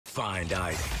Find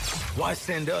Ivy. Why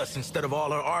send us instead of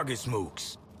all her Argus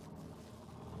mooks?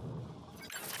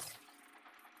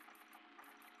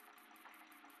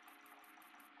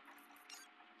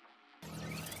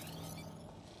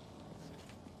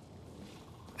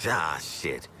 Ah,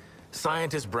 shit.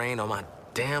 Scientist brain on my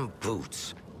damn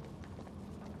boots.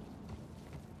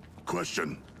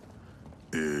 Question.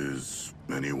 Is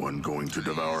anyone going to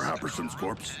devour Happerson's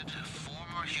corpse?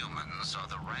 Former humans are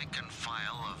the rank and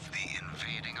file of the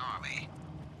invading army.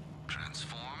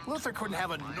 Transformed. Luther couldn't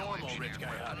have a normal rich guy,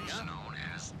 huh? Known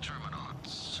as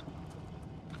Terminauts.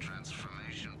 The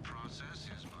transformation process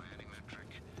is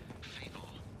biometric, fatal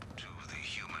to the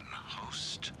human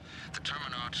host. The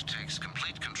Terminaut takes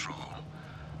complete control,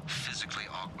 physically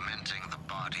augmenting the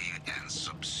body and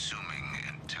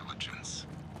subsuming intelligence.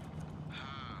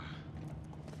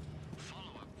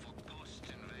 Follow-up for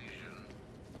post-invasion.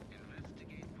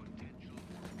 Investigate potential.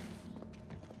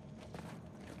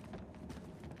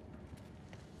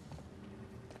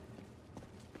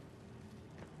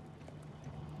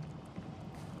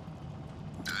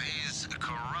 These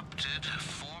corrupted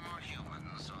former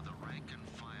humans are the rank and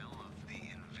file of the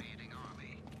invading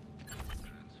army.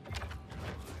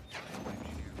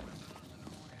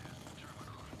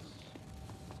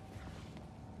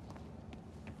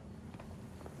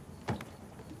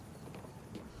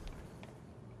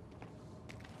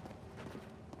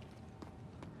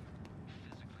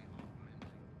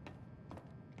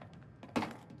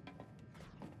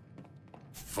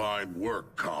 Fine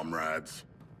work, comrades.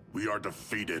 We are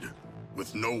defeated,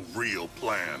 with no real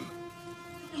plan.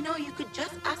 You know, you could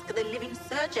just ask the living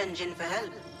search engine for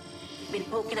help. Been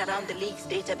poking around the League's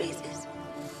databases.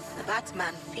 The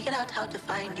Batman figured out how to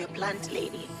find your plant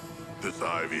lady. This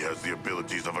Ivy has the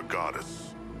abilities of a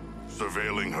goddess.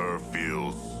 Surveilling her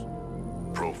feels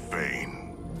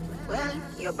profane. Well,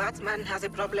 your Batman has a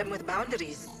problem with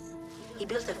boundaries. He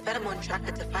built a pheromone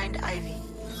tracker to find Ivy.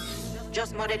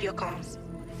 Just modded your comms.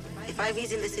 If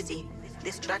Ivy's in the city,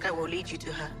 this tracker will lead you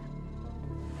to her.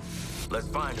 Let's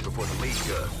find her before the League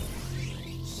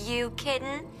does. You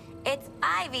kidding? It's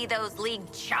Ivy those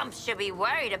League chumps should be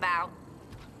worried about.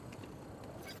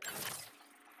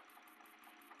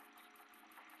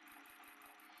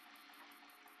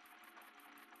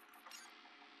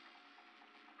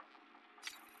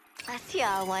 If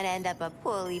y'all want to end up a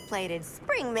poorly plated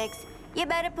spring mix, you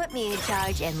better put me in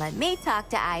charge and let me talk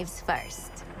to Ives first.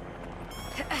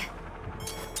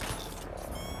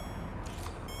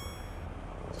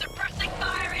 Suppressing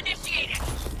fire initiated!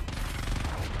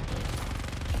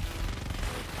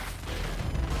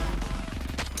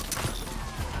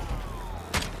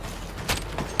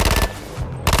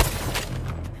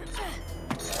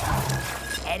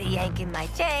 Eddie yanking my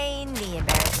chain, me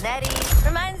embarrassing Eddie.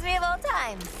 Reminds me of old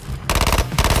times.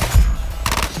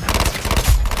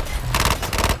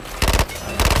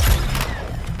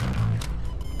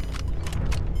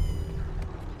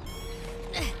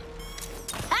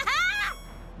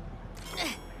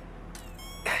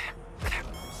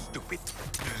 Stupid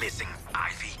missing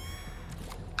Ivy.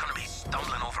 Gonna be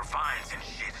stumbling over vines and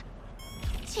shit.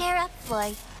 Cheer up,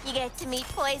 Floyd. You get to meet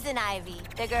Poison Ivy,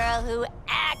 the girl who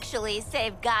actually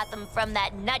saved Gotham from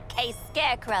that nutcase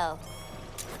Scarecrow.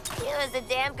 She was a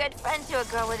damn good friend to a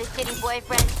girl with a shitty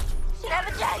boyfriend. Should have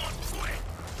a judge.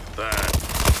 That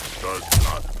does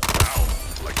not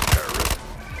sound like terrorism.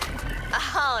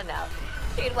 Oh, no.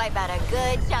 She'd wipe out a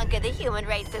good chunk of the human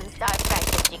race in Star Trek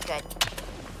if she could.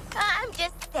 I'm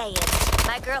just saying.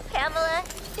 My girl Pamela,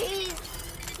 she's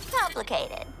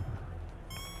complicated.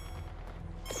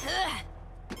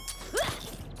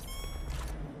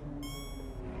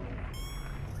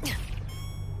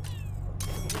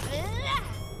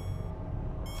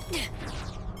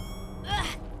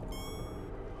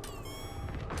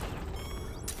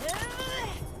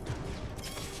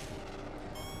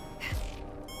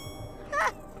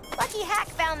 Lucky Hack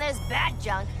found this bad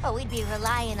junk, or we'd be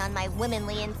relying on my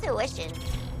womanly intuition.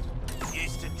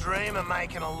 Used to dream of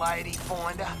making a lady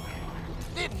finder.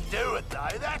 Didn't do it, though.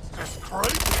 That's just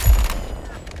creepy.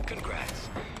 Congrats.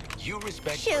 You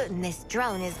respect... Shooting this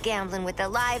drone is gambling with the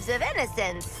lives of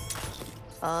innocents.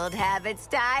 Old habits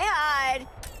die hard.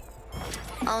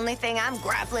 Only thing I'm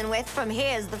grappling with from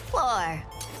here is the floor.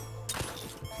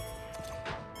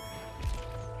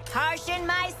 Harshin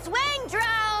my swing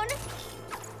drone!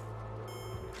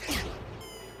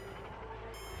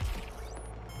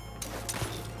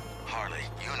 Harley,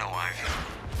 you know Ivy.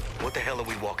 What the hell are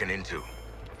we walking into?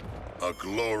 A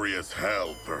glorious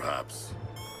hell, perhaps.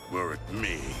 Were it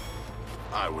me,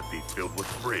 I would be filled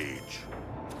with rage.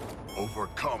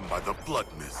 Overcome by the blood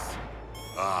mist.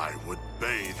 I would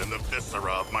bathe in the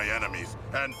viscera of my enemies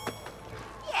and...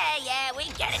 Yeah, We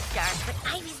get it, Dark, but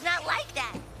Ivy's not like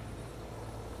that.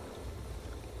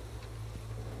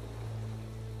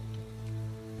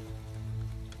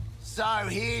 So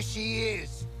here she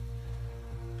is.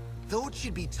 Thought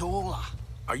she'd be taller.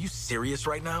 Are you serious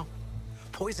right now?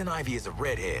 Poison ivy is a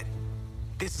redhead.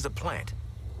 This is a plant.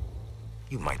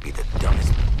 You might be the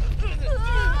dumbest. There's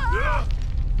my girl.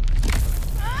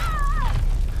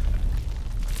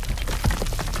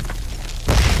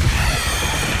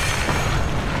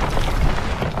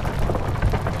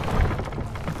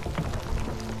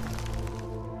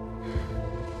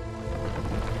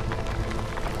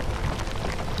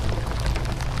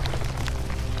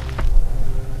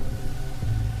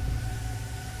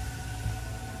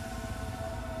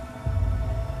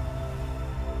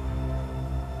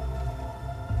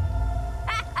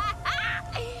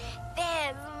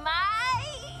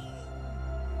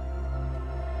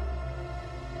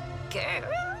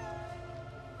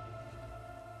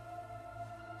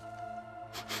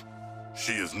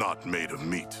 She is not made of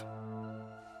meat.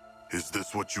 Is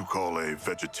this what you call a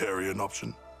vegetarian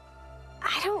option?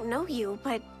 I don't know you,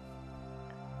 but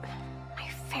my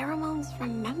pheromones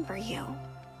remember you.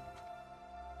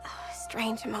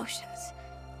 Strange emotions.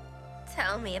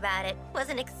 Tell me about it.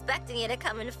 Wasn't expecting you to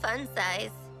come in fun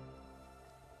size.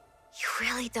 You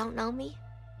really don't know me?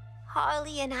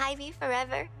 Harley and Ivy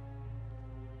forever?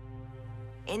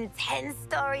 In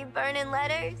 10-story burning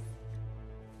letters?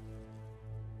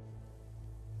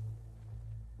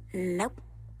 Nope.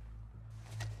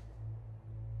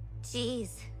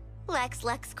 Jeez.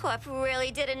 LexCorp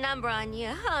really did a number on you,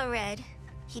 huh, Red?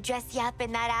 He dressed you up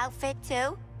in that outfit,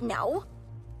 too? No.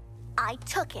 I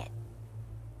took it.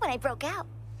 When I broke out.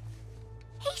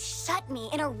 He shut me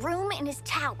in a room in his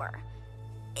tower.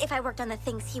 If I worked on the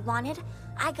things he wanted,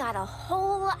 I got a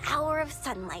whole hour of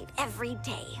sunlight every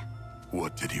day.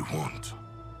 What did he want?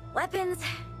 Weapons,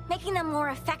 making them more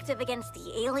effective against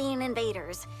the alien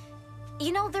invaders.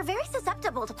 You know, they're very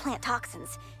susceptible to plant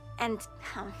toxins. And,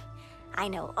 I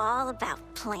know all about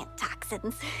plant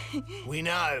toxins. We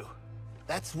know.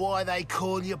 That's why they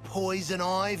call you Poison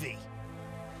Ivy.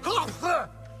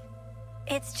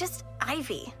 It's just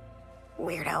Ivy,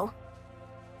 weirdo.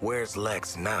 Where's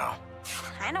Lex now?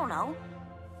 I don't know.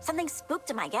 Something spooked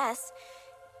him, I guess.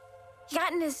 He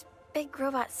got in his big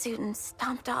robot suit and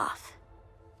stomped off.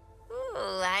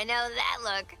 Ooh, I know that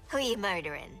look. Who you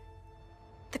murdering?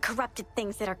 The corrupted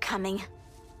things that are coming.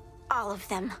 All of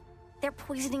them. They're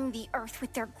poisoning the Earth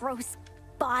with their gross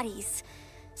bodies.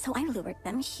 So I lured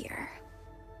them here.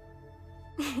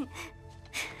 The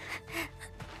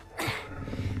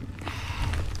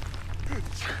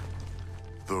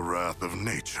wrath of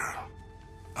nature.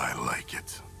 I like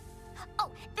it. Oh,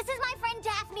 this is my friend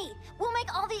Daphne. We'll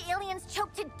make all the aliens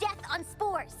choke to death on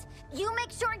spores. You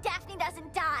make sure Daphne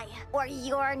doesn't die, or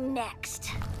you're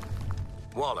next.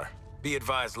 Waller, be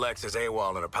advised Lex is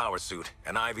AWOL in a power suit,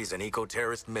 and Ivy's an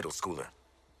eco-terrorist middle schooler.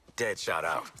 Dead shot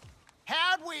out.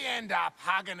 How'd we end up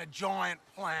hugging a giant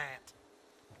plant?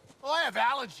 I have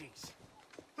allergies.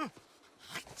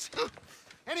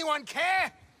 Anyone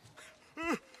care?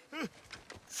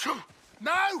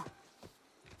 No?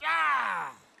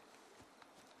 Ah!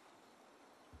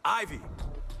 Ivy,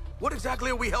 what exactly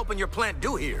are we helping your plant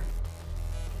do here?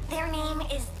 Their name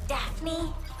is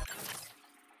Daphne.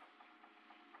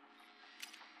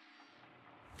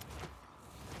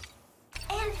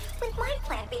 And with my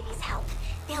plant baby's help,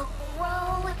 they'll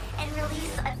grow and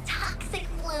release a toxic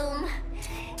bloom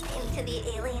into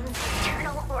the aliens'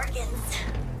 internal organs.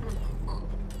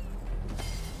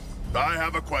 I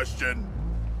have a question.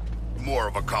 More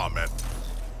of a comment.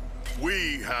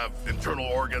 We have internal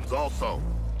organs also.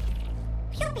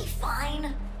 You'll be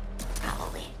fine.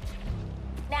 Probably.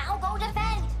 Now go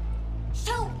defend!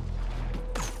 Shoot!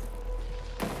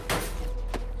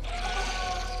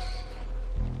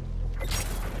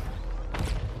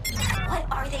 What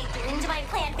are they doing to my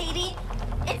plant, baby?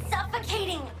 It's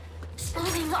suffocating!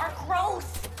 Slowing our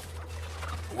growth!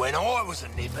 When I was a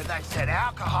nipper, they said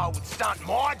alcohol would stunt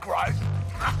my growth.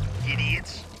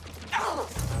 Idiots. Oh,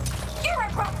 you're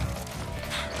a growth!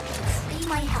 Free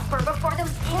my helper before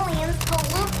those aliens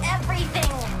pollute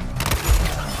everything!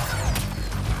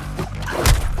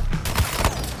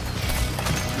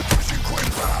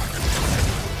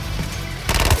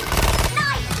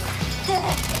 Nice!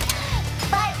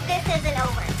 But this isn't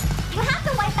over. You have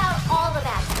to wipe out all the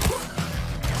bad guys.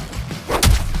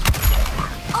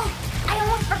 Oh, I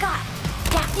almost forgot.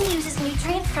 Daphne uses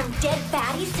nutrients from dead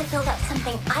baddies to build up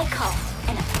something I call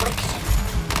an affliction.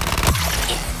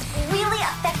 It's really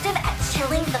effective at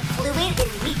chilling the fluid in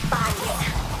weak bodies.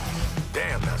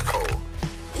 Damn, that's cold.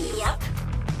 Yep.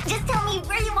 Just tell me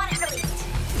where you want it released.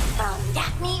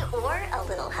 Daphne or a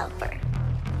little helper.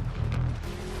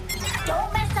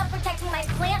 Don't mess up protecting my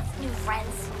plants, new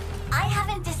friends. I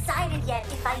haven't decided yet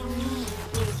if I need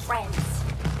new friends.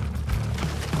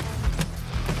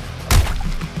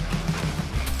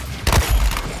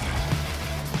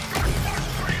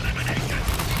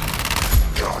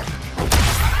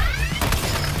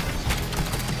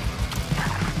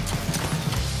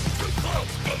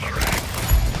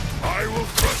 I will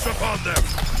crush upon them!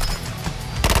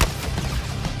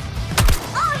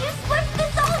 Oh, you smushed the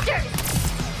soldiers!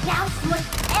 Now smush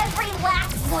every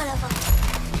last one of them.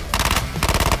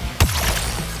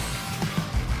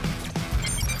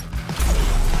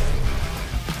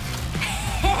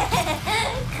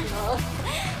 Cool.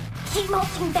 Keep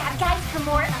mulching bad guys for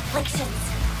more afflictions.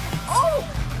 Oh,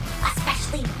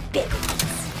 especially big ones.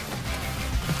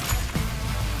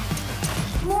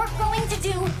 More growing to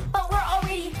do, but we're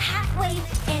already halfway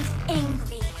and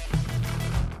angry.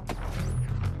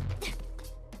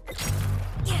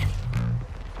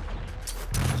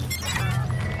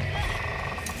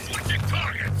 Switching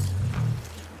targets!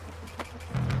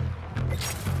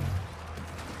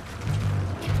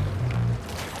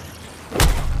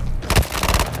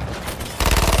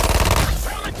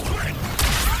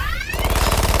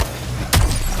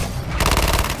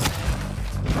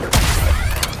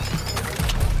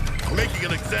 Making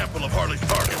an example of Harley's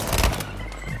target.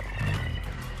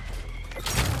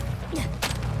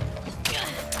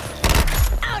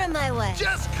 Out of my way.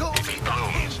 Just call me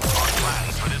Bones. Our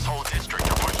plans for this whole district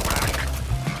are pushed back.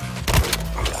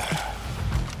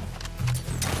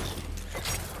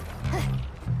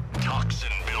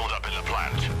 Toxin buildup in the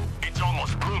plant. It's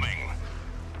almost blooming.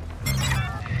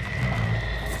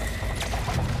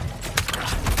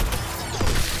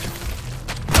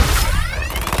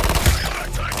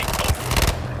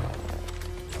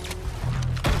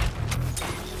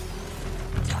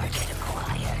 Target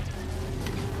acquired.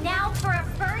 Now for a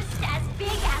first as big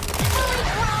as fully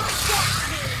grown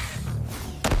Daphne.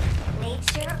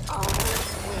 Nature always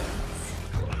wins.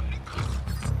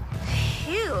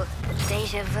 Phew.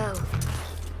 Deja vu.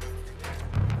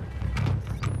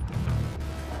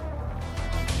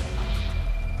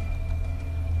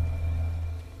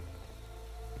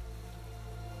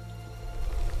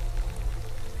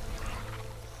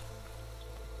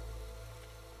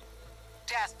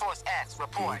 Task Force X,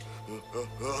 report.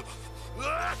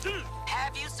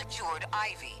 Have you secured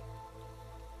Ivy?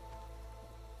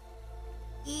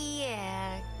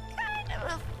 Yeah, kind of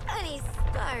a funny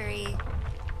story.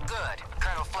 Good.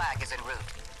 Colonel Flag is en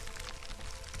route.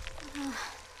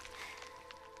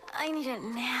 I need a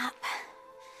nap.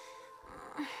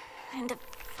 And to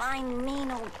find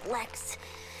mean old Lex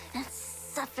and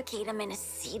suffocate him in a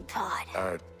seed pod.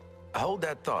 Hold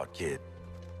that thought, kid.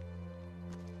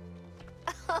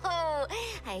 Oh,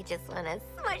 I just want to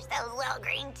smush those little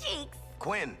green cheeks.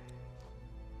 Quinn!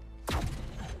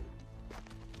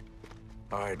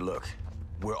 All right, look.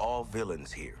 We're all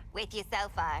villains here. With you so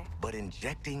far. But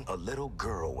injecting a little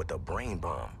girl with a brain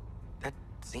bomb, that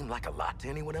seemed like a lot to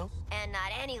anyone else? And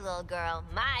not any little girl,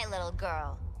 my little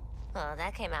girl. Oh,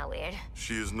 that came out weird.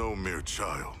 She is no mere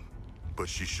child, but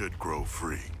she should grow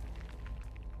free.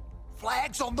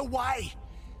 Flag's on the way.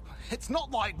 It's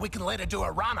not like we can let her do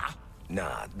a runner.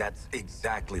 Nah, that's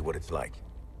exactly what it's like.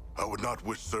 I would not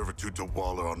wish servitude to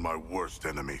Waller on my worst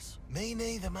enemies. Me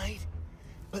neither, mate.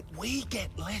 But we get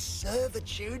less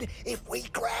servitude if we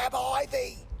grab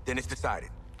Ivy. Then it's decided.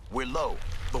 We're low,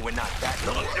 but we're not that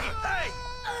low. Hey!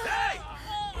 Hey!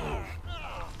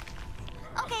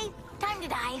 Okay, time to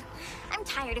die. I'm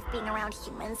tired of being around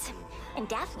humans. And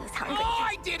Daphne's hungry.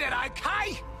 I did it,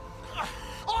 okay?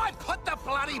 I put the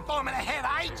bloody bomb in her head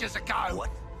ages ago. What?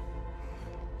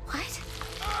 What?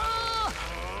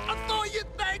 I thought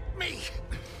you'd thank me.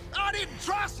 I didn't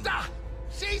trust her.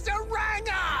 She's a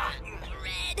ranger.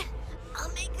 Red,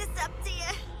 I'll make this up to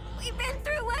you. We've been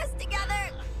through worse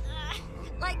together.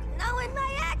 Like knowing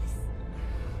my ex.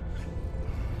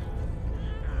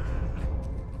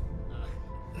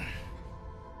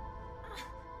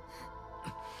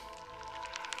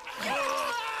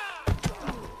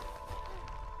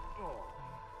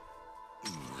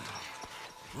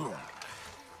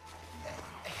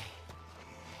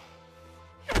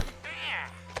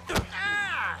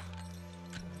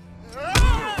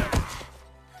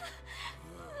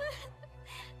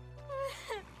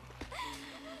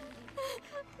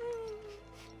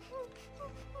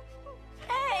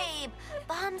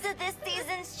 Bombs are this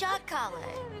season's shot caller.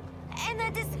 And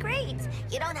they're discreet.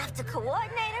 You don't have to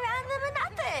coordinate around them or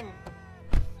nothing.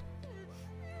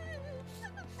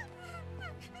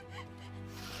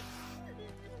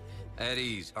 At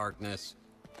ease, Harkness.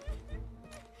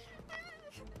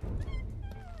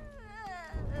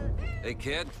 Hey,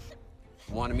 kid.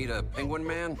 Want to meet a penguin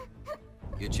man?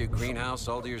 Get you a greenhouse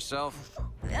all to yourself?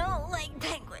 I don't like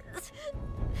penguins.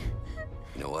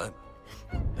 You know what?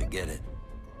 I get it.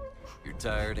 You're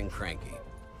tired and cranky.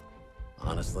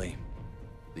 Honestly,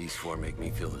 these four make me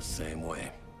feel the same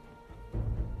way.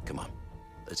 Come on,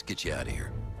 let's get you out of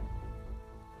here.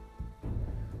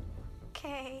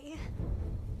 Okay.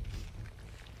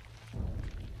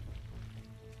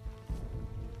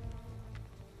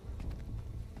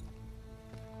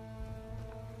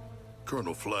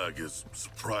 Colonel Flagg is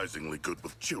surprisingly good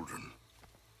with children.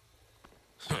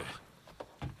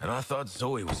 And I thought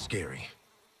Zoe was scary.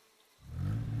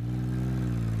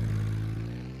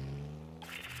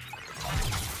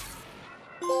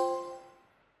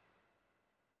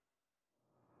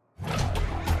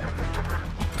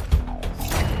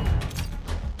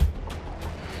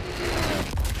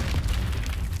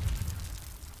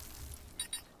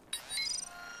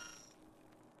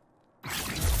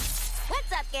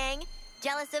 What's up, gang?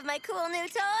 Jealous of my cool new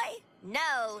toy?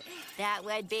 No, that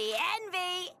would be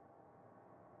envy.